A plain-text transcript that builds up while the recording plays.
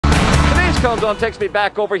Cone Zone takes me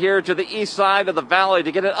back over here to the east side of the valley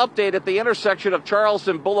to get an update at the intersection of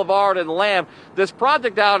Charleston Boulevard and Lamb. This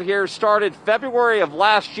project out here started February of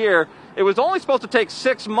last year. It was only supposed to take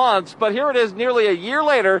 6 months, but here it is nearly a year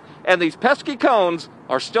later, and these pesky cones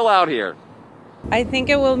are still out here. I think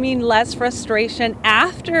it will mean less frustration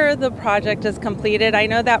after the project is completed. I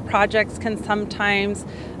know that projects can sometimes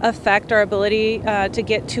affect our ability to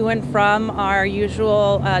get to and from our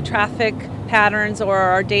usual traffic patterns or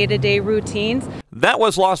our day-to-day routines. That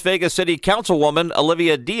was Las Vegas City Councilwoman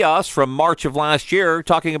Olivia Diaz from March of last year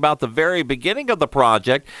talking about the very beginning of the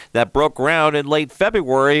project that broke ground in late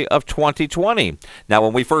February of 2020. Now,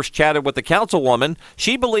 when we first chatted with the councilwoman,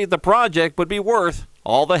 she believed the project would be worth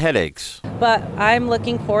all the headaches. But I'm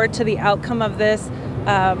looking forward to the outcome of this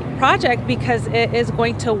project because it is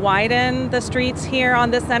going to widen the streets here on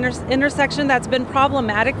this intersection that's been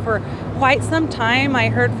problematic for quite some time. I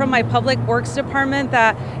heard from my Public Works Department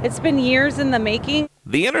that it's been years in the making.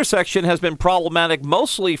 The intersection has been problematic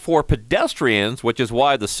mostly for pedestrians, which is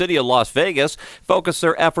why the city of Las Vegas focused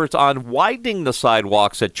their efforts on widening the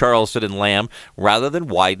sidewalks at Charleston and Lamb rather than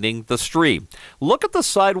widening the street. Look at the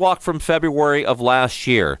sidewalk from February of last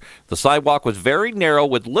year. The sidewalk was very narrow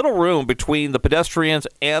with little room between the pedestrians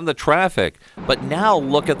and the traffic. But now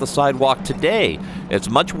look at the sidewalk today. It's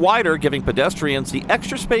much wider, giving pedestrians the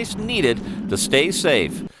extra space needed to stay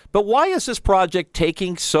safe. But why is this project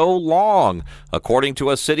taking so long? According to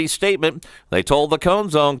a city statement, they told the Cone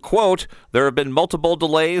Zone, quote, "There have been multiple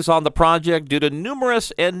delays on the project due to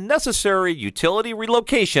numerous and necessary utility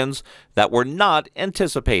relocations that were not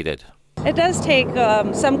anticipated." It does take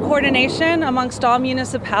some coordination amongst all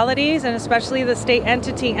municipalities and especially the state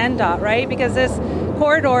entity NDOT, right? Because this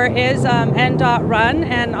corridor is NDOT run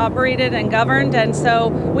and operated and governed, and so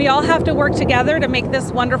we all have to work together to make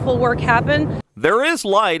this wonderful work happen. There is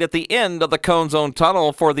light at the end of the Cone Zone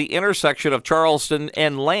tunnel for the intersection of Charleston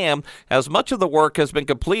and Lamb, as much of the work has been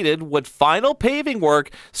completed, with final paving work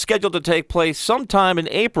scheduled to take place sometime in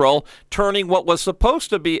April, turning what was supposed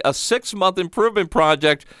to be a 6-month improvement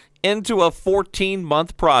project into a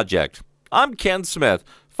 14-month project. I'm Ken Smith,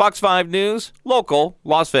 Fox 5 News, local,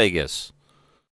 Las Vegas.